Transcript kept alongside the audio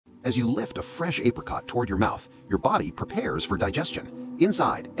As you lift a fresh apricot toward your mouth, your body prepares for digestion.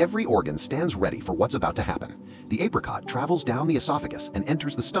 Inside, every organ stands ready for what's about to happen. The apricot travels down the esophagus and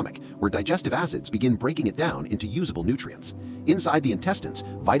enters the stomach, where digestive acids begin breaking it down into usable nutrients. Inside the intestines,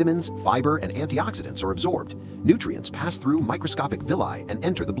 vitamins, fiber, and antioxidants are absorbed. Nutrients pass through microscopic villi and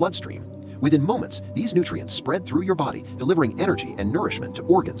enter the bloodstream. Within moments, these nutrients spread through your body, delivering energy and nourishment to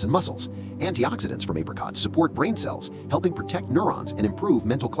organs and muscles. Antioxidants from apricots support brain cells, helping protect neurons and improve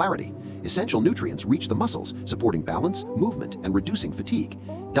mental clarity. Essential nutrients reach the muscles, supporting balance, movement, and reducing fatigue.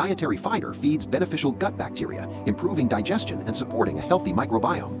 Dietary fiber feeds beneficial gut bacteria, improving digestion and supporting a healthy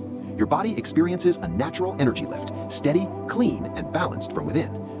microbiome. Your body experiences a natural energy lift, steady, clean, and balanced from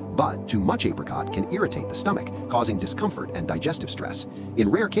within. But too much apricot can irritate the stomach, causing discomfort and digestive stress. In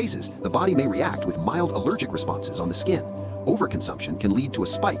rare cases, the body may react with mild allergic responses on the skin. Overconsumption can lead to a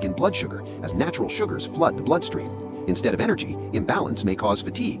spike in blood sugar as natural sugars flood the bloodstream. Instead of energy, imbalance may cause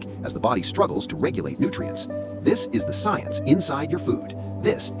fatigue as the body struggles to regulate nutrients. This is the science inside your food.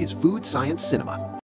 This is Food Science Cinema.